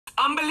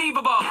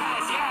Unbelievable.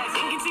 Yes,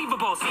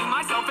 inconceivable. See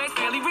myself as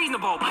fairly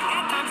reasonable. But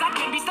at times I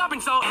can be stubborn,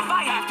 so if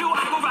I have to,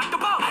 I will rock the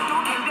boat. I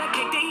don't tend to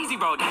take the easy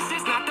road. That's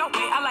just not the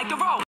way I like to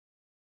roll.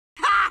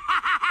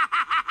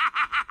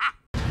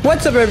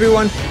 What's up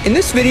everyone? In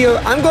this video,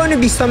 I'm going to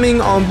be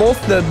summoning on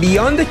both the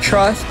Beyond the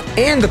Trust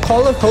and the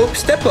Call of Hope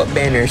step-up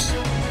banners.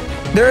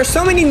 There are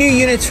so many new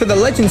units for the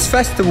Legends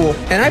Festival,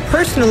 and I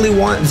personally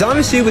want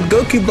Zamasu with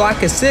Goku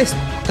Black Assist,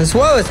 as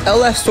well as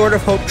LF Sword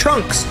of Hope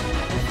Trunks.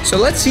 So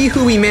let's see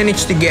who we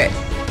managed to get.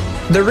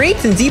 The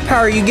rates and Z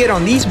power you get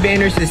on these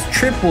banners is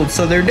tripled,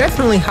 so they're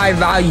definitely high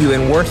value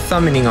and worth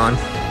summoning on.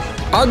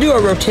 I'll do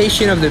a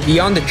rotation of the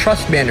Beyond the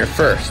Trust banner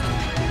first.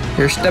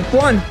 Here's step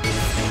 1.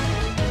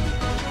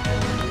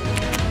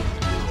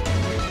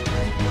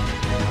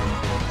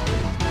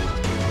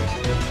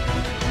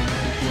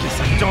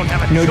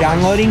 No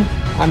downloading?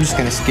 I'm just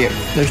gonna skip.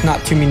 There's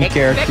not too many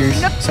characters.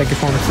 Second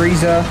form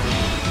Frieza.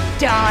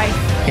 Die.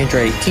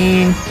 Android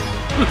 18.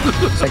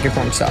 Second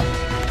form Cell.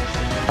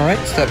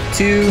 Alright, step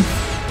 2.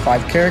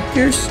 5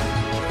 characters.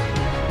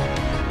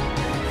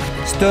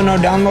 Still no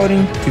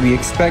downloading, to be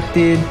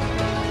expected.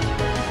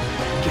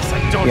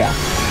 Yeah.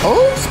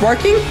 Oh,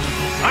 sparking?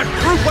 I'm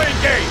through playing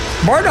games!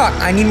 Bardock,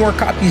 I need more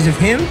copies of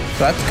him, so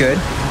that's good.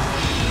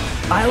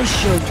 I'll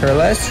show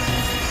Turles.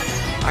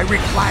 I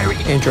require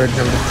Android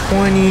number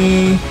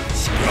 20.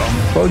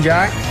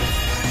 Bojack.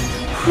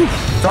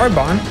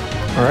 Starbon.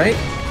 Alright.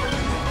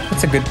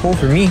 That's a good pull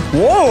for me.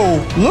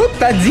 Whoa! Look,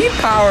 that Z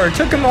power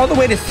took him all the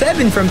way to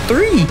 7 from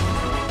 3.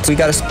 So we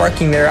got a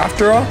sparking there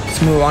after all.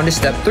 Let's move on to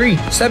step 3.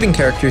 7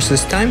 characters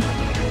this time.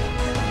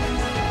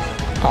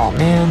 Oh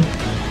man.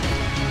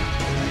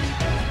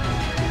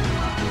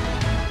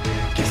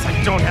 Guess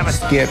I don't have a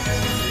Skip.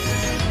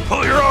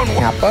 Pull your own one.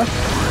 Kappa.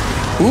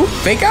 Ooh,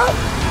 fake out.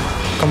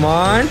 Come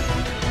on.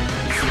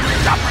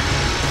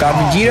 Got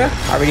Vegeta.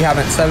 I already have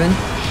him at 7.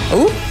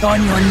 Ooh.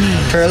 on your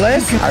knees.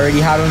 Turles. I already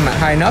have him at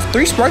high enough.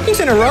 3 sparkings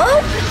in a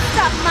row.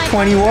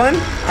 21.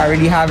 I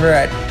already have her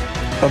at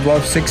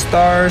above 6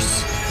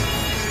 stars.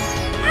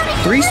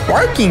 3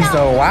 sparkings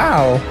though.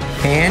 Wow.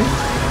 Pan.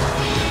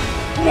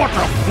 What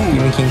a fool!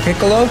 Demon King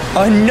Piccolo.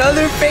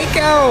 Another fake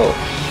out.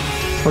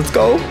 Let's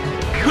go.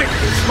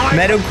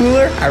 Meadow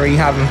Cooler. I already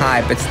have him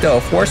high, but still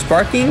 4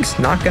 sparkings.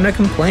 Not gonna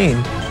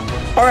complain.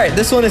 All right,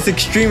 this one is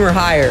extreme or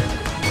higher.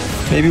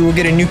 Maybe we'll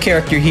get a new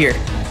character here.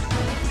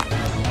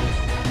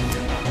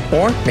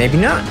 Or maybe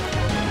not.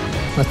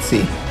 Let's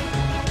see.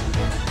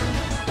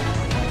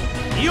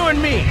 You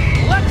and me,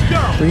 let's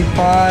go! 3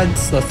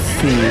 pods. Let's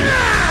see.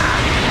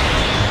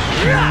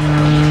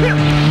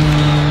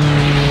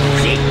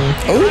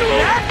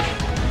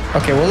 Oh.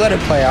 Okay, we'll let it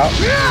play out.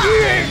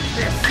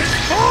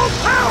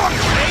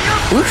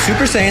 Ooh,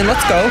 Super Saiyan.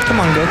 Let's go. Come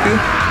on, Goku.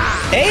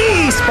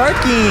 Hey,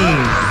 sparking.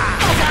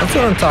 That's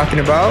what I'm talking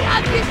about.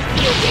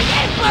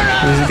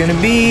 Who's it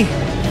gonna be?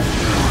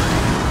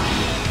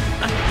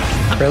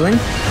 Krillin.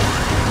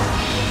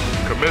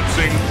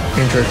 Commencing.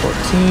 Android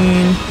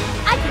 14.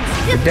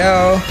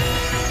 Fidel.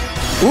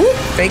 Ooh,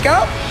 fake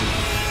out.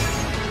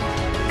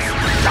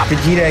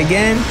 Vegeta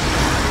again.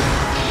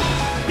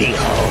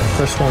 Behold.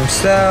 First form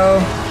Cell.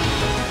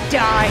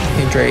 Die.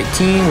 Android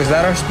 18. Was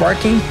that our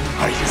sparking?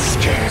 Are you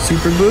scared?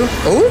 Super Blue.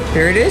 Oh,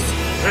 here it is.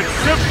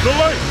 Accept the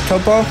light!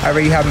 Topo. I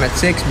already have him at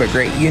 6, but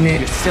great unit.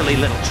 Your silly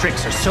little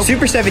tricks are so...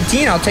 Super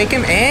 17. I'll take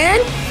him.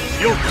 And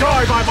You'll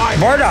die by my...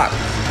 Bardock.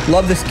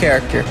 Love this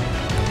character.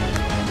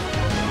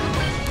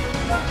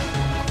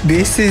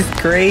 This is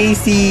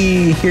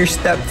crazy. Here's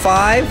step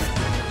 5.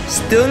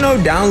 Still no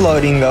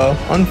downloading though.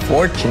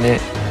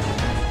 Unfortunate.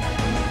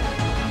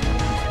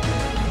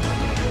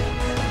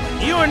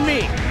 You and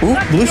me! Ooh,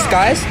 Blue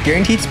Skies.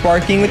 Guaranteed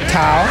sparking with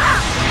Tao.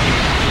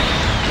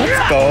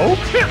 Let's go.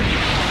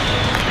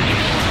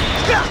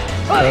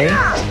 Okay.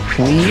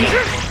 Lee.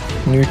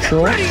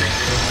 Neutral.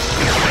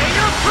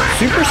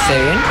 Super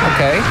Saiyan.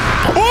 Okay.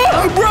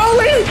 Oh,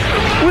 Broly!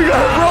 We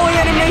got a Broly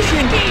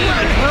animation.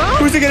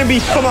 Who's it gonna be?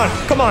 Come on,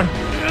 come on.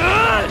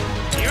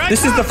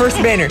 This is the first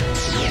banner.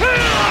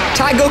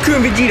 Tie Goku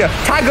and Vegeta.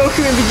 Tie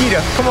Goku and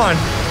Vegeta. Come on.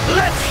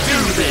 Let's do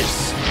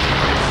this!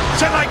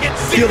 Shall I get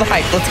Feel the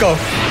hype. Let's go.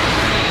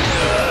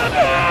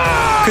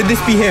 Could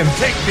this be him?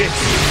 Take this!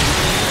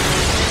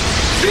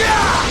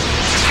 Yeah!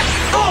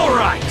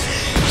 Alright!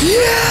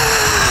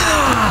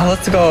 Yeah!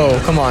 Let's go.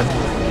 Come on.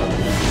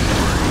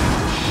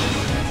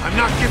 I'm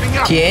not giving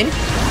up! Tien.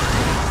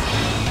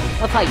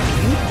 I'll fight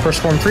you.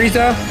 First form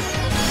Frieza.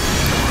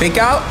 Fake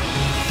out.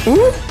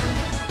 Ooh.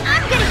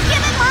 I'm gonna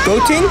give it my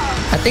Goten.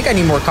 I think I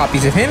need more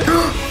copies of him.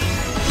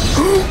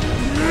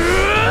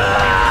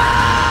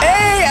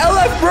 Hey,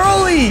 LF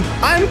Broly.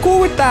 I'm cool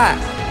with that.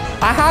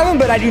 I have him,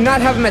 but I do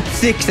not have him at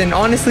 6. And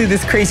honestly,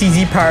 this crazy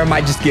Z power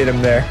might just get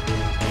him there.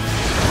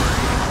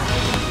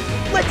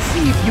 Let's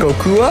see if you...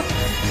 Goku.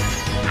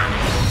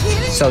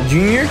 Cell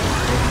Jr.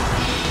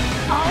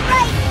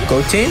 Alright.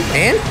 Goten.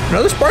 And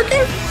another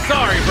sparking.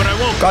 Sorry, but I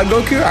won't. God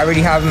Goku. I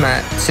already have him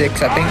at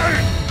 6, I think.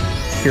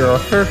 Hero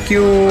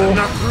Hercule.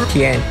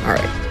 Tien.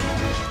 Alright.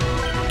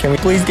 Can we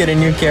please get a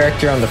new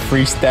character on the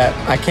free step?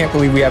 I can't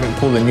believe we haven't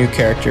pulled a new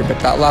character, but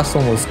that last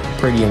one was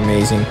pretty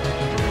amazing.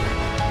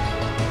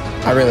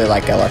 I really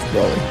like LF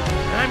Broly.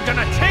 I'm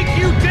gonna take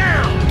you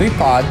down! 3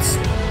 pods.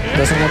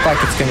 Doesn't look like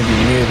it's gonna be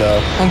new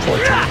though,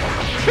 unfortunately.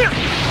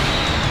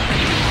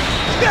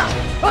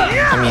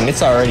 I mean,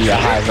 it's already a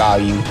high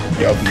value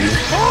W.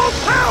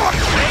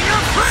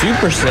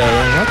 Super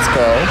Saiyan, let's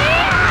go.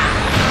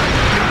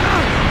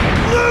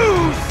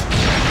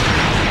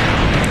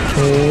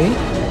 Okay.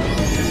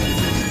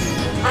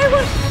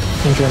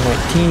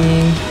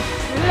 119.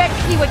 Let's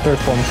see what. Third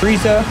form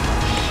Frieza.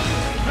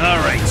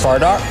 Alright.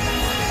 Bardock.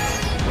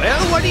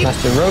 Well, what do you...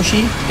 Master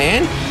Roshi.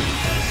 And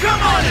Come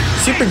on!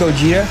 Super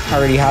Gogeta. I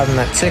already have him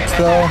at 6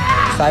 though.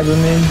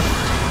 Cyberman.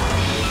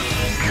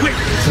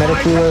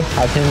 Metacooler.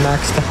 Have him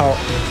maxed out.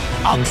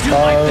 And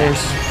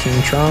Stars.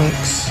 Team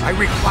Trunks. I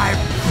require...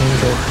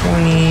 Angel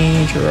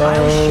 20.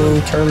 Jiro.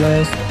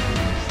 Turles.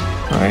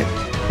 Alright.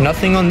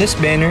 Nothing on this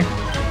banner.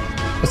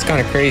 That's kind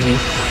of crazy.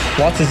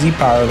 Lots of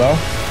Z-Power though.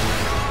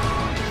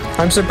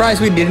 I'm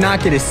surprised we did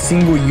not get a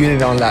single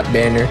unit on that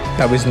banner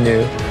that was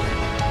new.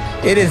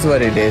 It is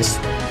what it is.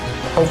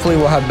 Hopefully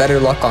we'll have better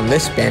luck on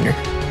this banner.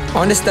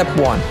 On to step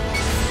 1.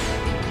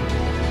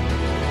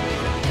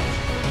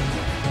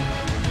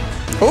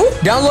 Oh,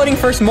 downloading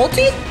first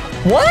multi?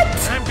 What?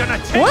 I'm gonna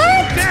take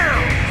What? you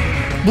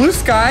down! Blue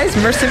Skies,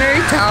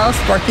 Mercenary Tau,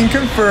 Sparking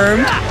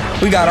confirmed.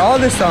 We got all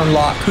this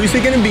unlocked. Who's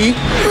it gonna be?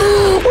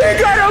 We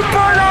got a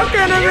Bardock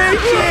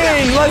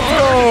animation! Let's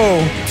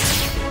go!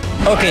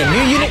 Okay,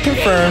 new unit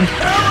confirmed.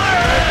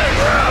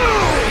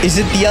 Is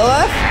it the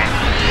LF?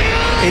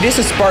 It is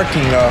a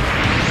Sparking though.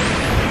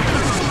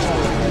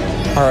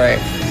 Alright.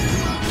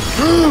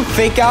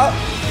 Fake out.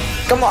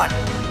 Come on.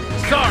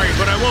 Sorry,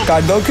 but I won't...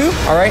 Got Goku.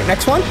 Alright,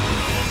 next one.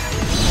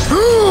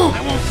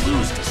 I won't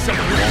lose to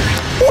someone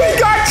else. We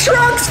got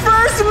Trunks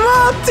first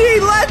multi!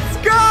 Let's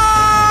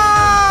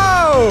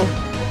go!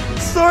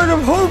 Sword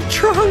of Hope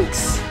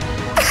Trunks.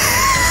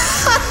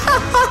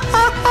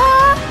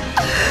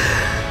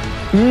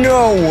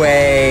 No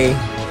way.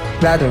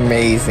 That's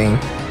amazing.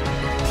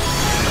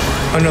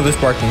 Another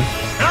Sparking.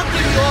 I'll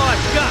give you all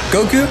I've got.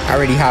 Goku, I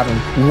already have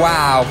him.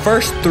 Wow,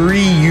 first 3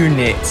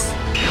 units.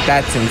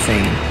 That's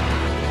insane.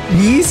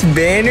 These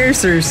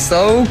banners are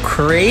so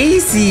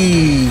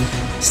crazy.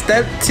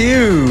 Step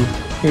 2.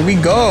 Here we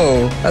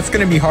go. That's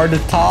gonna be hard to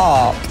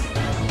top.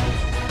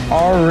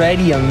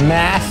 Already a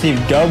massive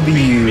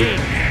W.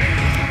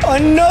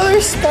 Another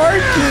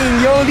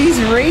Sparking. Yo, these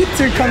rates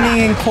are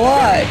coming in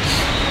clutch.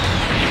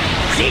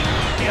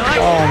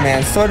 Oh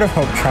man, Sword of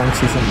Hope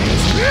Trunks is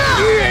amazing.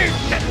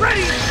 Get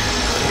ready!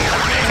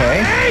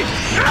 Okay.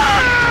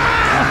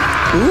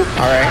 Ooh,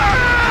 alright.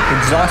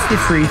 Exhausted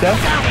Frieza.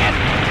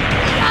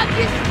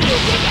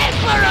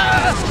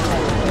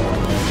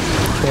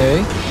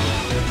 Okay.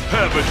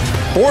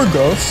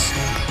 Paragus.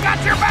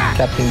 Got your back!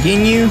 Captain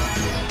Ginyu.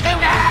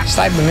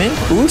 Cyberman.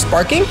 Ooh,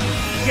 Sparking.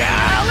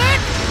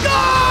 Let's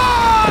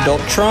go!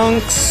 Adult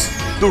Trunks.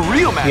 The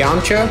real man.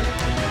 Yamcha.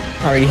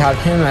 Already have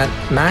him at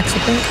max, I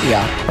think.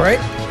 Yeah. Alright.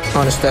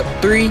 On to step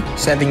 3.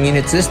 7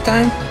 units this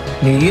time.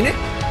 New unit?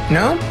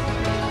 No?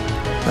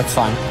 That's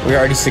fine. We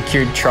already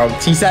secured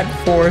Trunks. He's at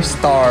 4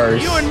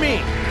 stars. You and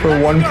me.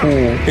 For 1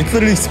 pool. It's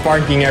literally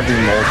Sparking every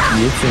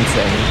multi. It's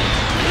insane.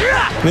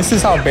 This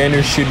is how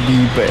banners should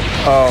be, but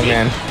oh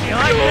man.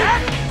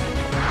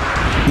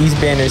 These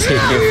banners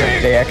hit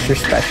different. They extra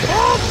special.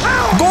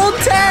 Gold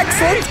tax!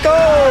 Let's go!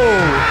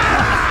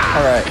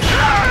 Alright.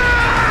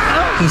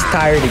 He's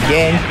tired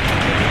again.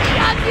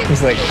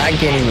 He's like, I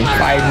can't even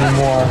fight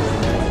anymore.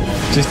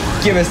 Just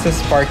give us the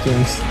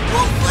Sparkings.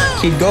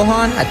 Kid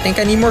Gohan, I think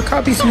I need more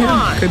copies of him.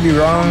 Could be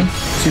wrong.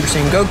 Super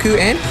Saiyan Goku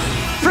and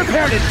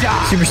Prepare to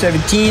die. Super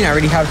 17. I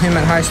already have him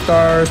at high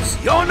stars.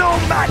 You're no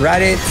match.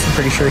 Raditz, I'm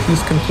pretty sure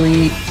he's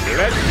complete.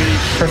 Let's see.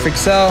 Perfect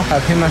Cell,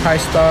 have him at high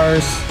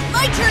stars.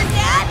 My turn,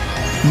 Dad.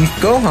 Youth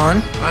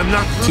Gohan, I'm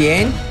not...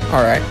 Tien.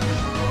 Alright.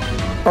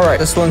 Alright,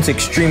 this one's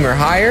extreme or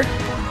higher.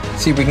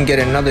 See if we can get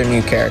another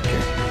new character.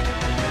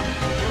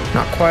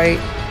 Not quite.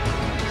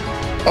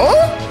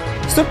 Oh!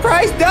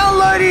 Surprise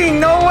downloading!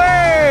 No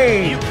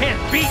way! You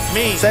can't beat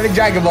me. 7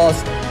 Dragon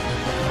Balls.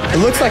 It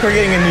looks like we're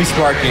getting a new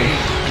Sparking.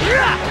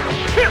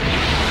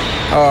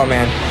 Oh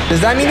man.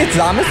 Does that mean it's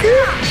Zamasu?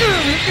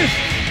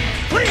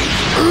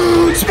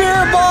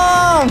 Spirit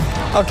Bomb!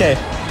 Okay.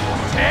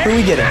 Who are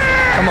we getting?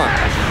 Come on.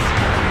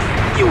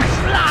 You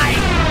slide.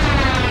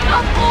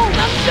 Oh,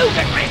 I'm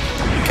ludicrous.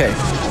 Okay.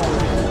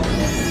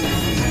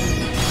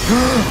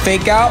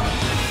 Fake out.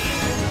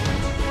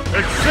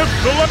 Except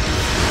the luck.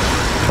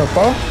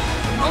 Turbo.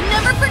 I'll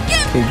never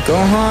forget. Kid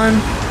Gohan.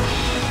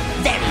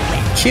 Very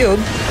well. Shield.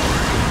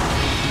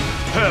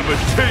 Have a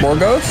taste.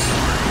 Morgos.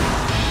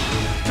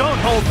 Don't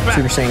hold back.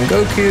 Super Saiyan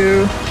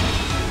Goku.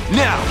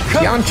 Now,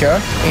 come. Yamcha.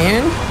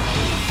 And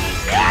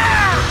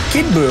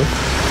Kid Buu.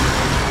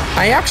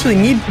 I actually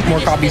need more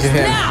copies of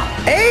him.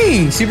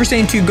 Hey! Super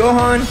Saiyan 2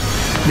 Gohan.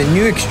 The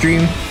new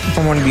extreme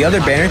from one of the other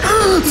banners.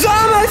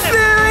 Zamasu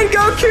and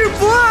Goku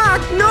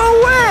Black!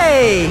 No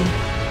way!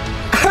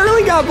 I I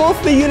really got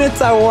both the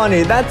units I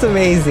wanted. That's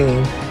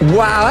amazing.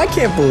 Wow, I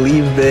can't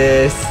believe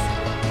this.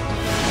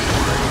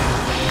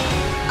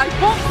 I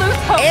won't lose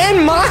hope.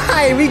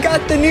 And we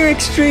got the new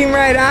extreme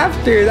right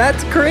after.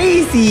 That's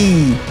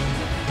crazy.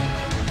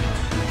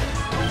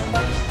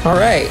 All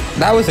right,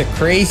 that was a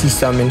crazy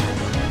summon.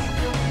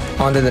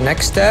 On to the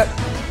next step.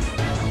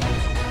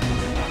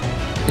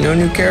 No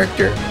new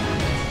character.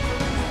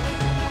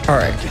 All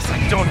right. Guess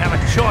I don't have a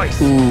choice.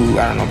 Ooh,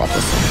 I don't know about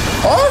this one.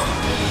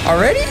 Oh,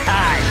 already?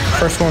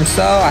 First form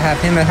Cell, I have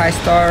him at high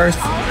stars.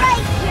 Alright,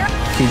 here.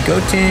 Kid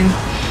Goten,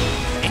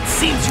 It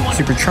seems you want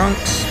Super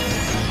Trunks,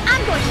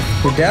 I'm going to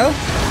Riddell,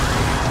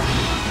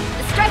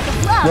 the strike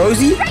of love.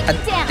 Rosie. Strike I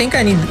it down. think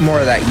I need more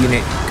of that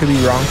unit. Could be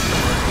wrong.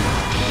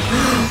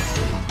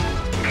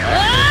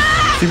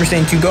 Super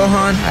Saiyan 2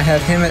 Gohan, I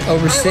have him at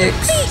over 6.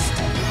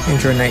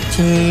 Android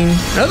 19.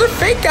 Another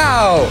fake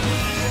out!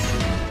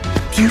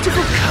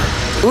 beautiful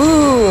color.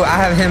 Ooh, I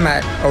have him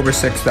at over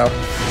 6 though.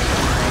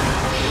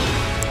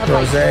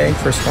 Rose,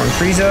 first form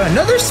Frieza,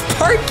 another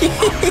Sparky!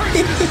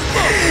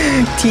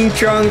 Team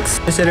Trunks,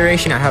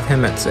 consideration, I have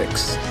him at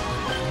 6.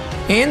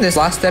 And this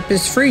last step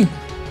is free.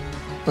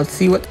 Let's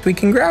see what we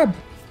can grab.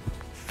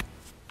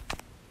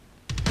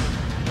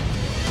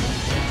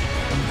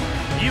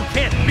 You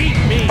can't beat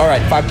me.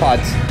 Alright, 5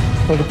 pods.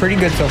 Looking pretty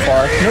good so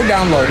far. No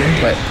downloading,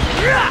 but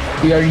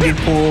we already did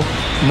pull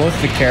most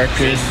of the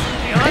characters.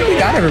 I think we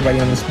got everybody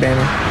on this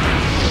banner.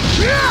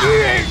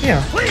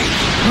 Yeah.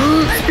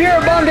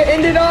 Spirit Bomb to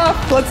end it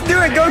off! Let's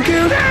do it,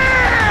 Goku!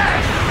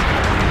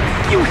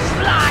 You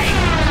slide.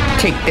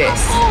 Take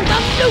this. Oh, the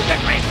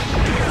ludicrous.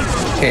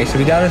 Okay, so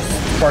we got a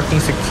Sparking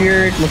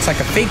secured. Looks like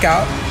a fake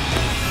out.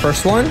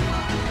 First one.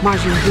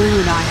 Majin Buu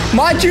and I.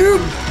 Maju!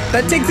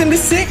 That takes him to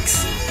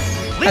 6.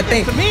 I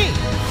think. To me.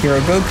 Hero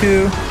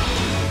Goku.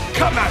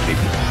 Come at me.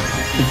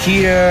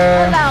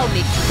 Vegeta. Allow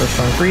me. First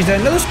one Frieza.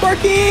 Another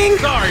Sparking!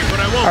 Sorry, but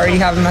I won't. Already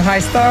have him at high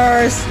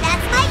stars.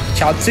 That's my.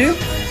 Chaozu.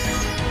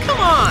 Come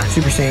on.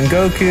 Super Saiyan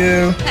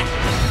Goku.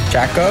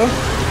 Jacko.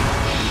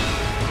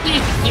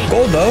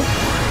 Goldo.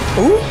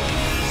 Ooh.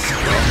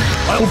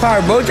 Full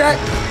power Bojack.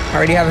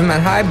 Already have him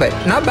at high, but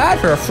not bad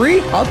for a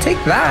free. I'll take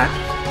that.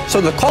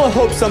 So the Call of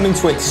Hope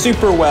summons went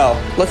super well.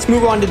 Let's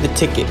move on to the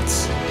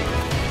tickets.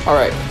 All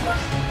right,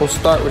 we'll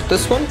start with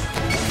this one.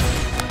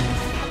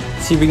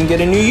 See if we can get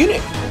a new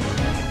unit.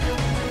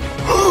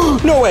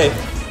 No way.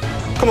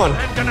 Come on.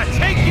 I'm gonna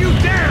take you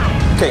down.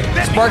 Okay,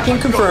 Sparking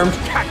confirmed.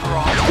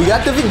 We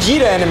got the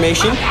Vegeta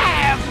animation.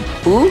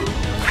 Ooh.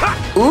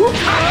 Ooh.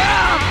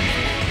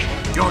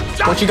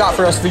 What you got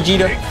for us,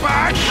 Vegeta?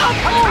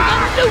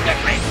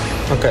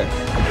 Okay.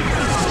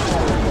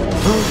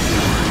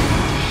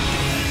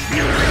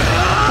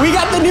 We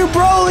got the new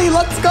Broly,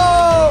 let's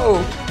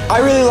go! I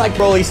really like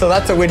Broly, so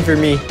that's a win for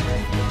me.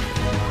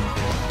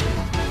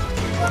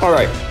 All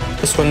right,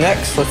 this one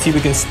next. Let's see if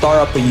we can start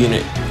up a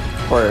unit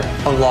or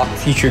unlock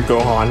future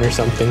Gohan or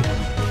something.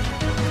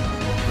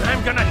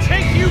 I'm gonna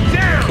take you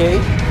down. Okay,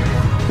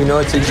 we know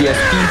it's a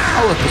GSP.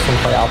 I'll let this one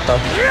play out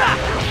though.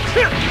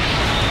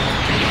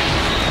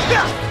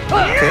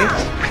 Okay.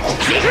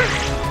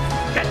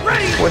 Get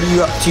ready. What are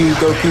you up to,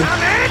 Goku?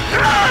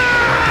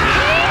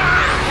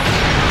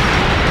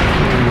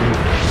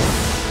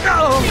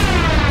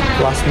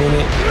 Last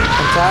minute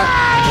attack,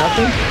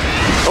 nothing.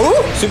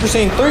 Oh, Super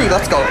Saiyan 3,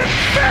 let's go.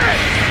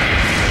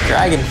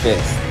 Dragon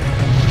Fist.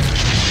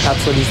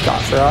 That's what he's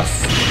got for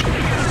us.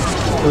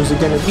 Who's it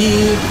gonna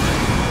be?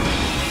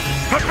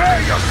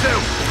 Prepare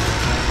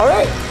yourself. All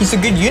right, he's a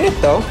good unit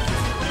though.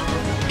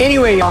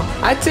 Anyway, y'all,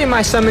 I'd say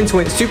my summons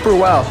went super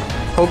well.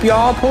 Hope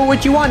y'all pulled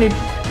what you wanted.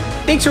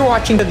 Thanks for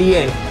watching to the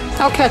end.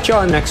 I'll catch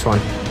y'all in the next one.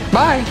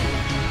 Bye.